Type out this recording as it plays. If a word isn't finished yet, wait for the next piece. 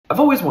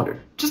always wondered,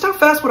 just how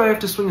fast would I have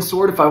to swing a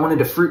sword if I wanted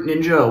to fruit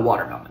ninja a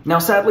watermelon? Now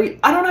sadly,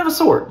 I don't have a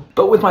sword,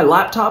 but with my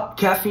laptop,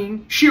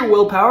 caffeine, sheer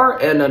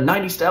willpower, and a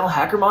 90s style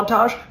hacker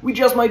montage, we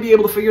just might be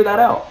able to figure that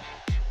out.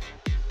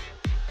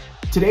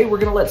 Today we're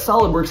going to let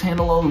SOLIDWORKS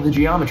handle all of the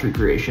geometry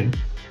creation,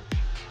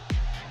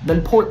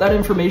 then port that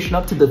information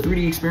up to the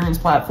 3D Experience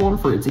platform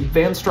for its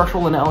advanced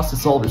structural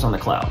analysis solvers on the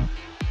cloud.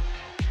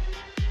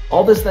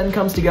 All this then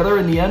comes together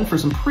in the end for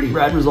some pretty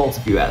rad results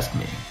if you ask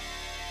me.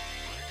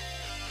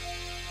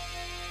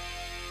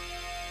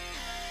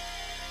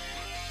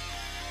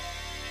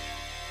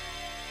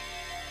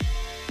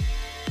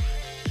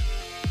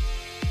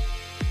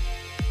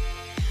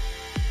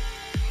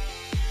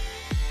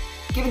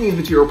 Given these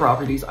material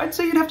properties, I'd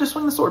say you'd have to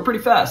swing the sword pretty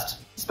fast,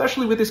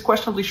 especially with this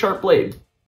questionably sharp blade.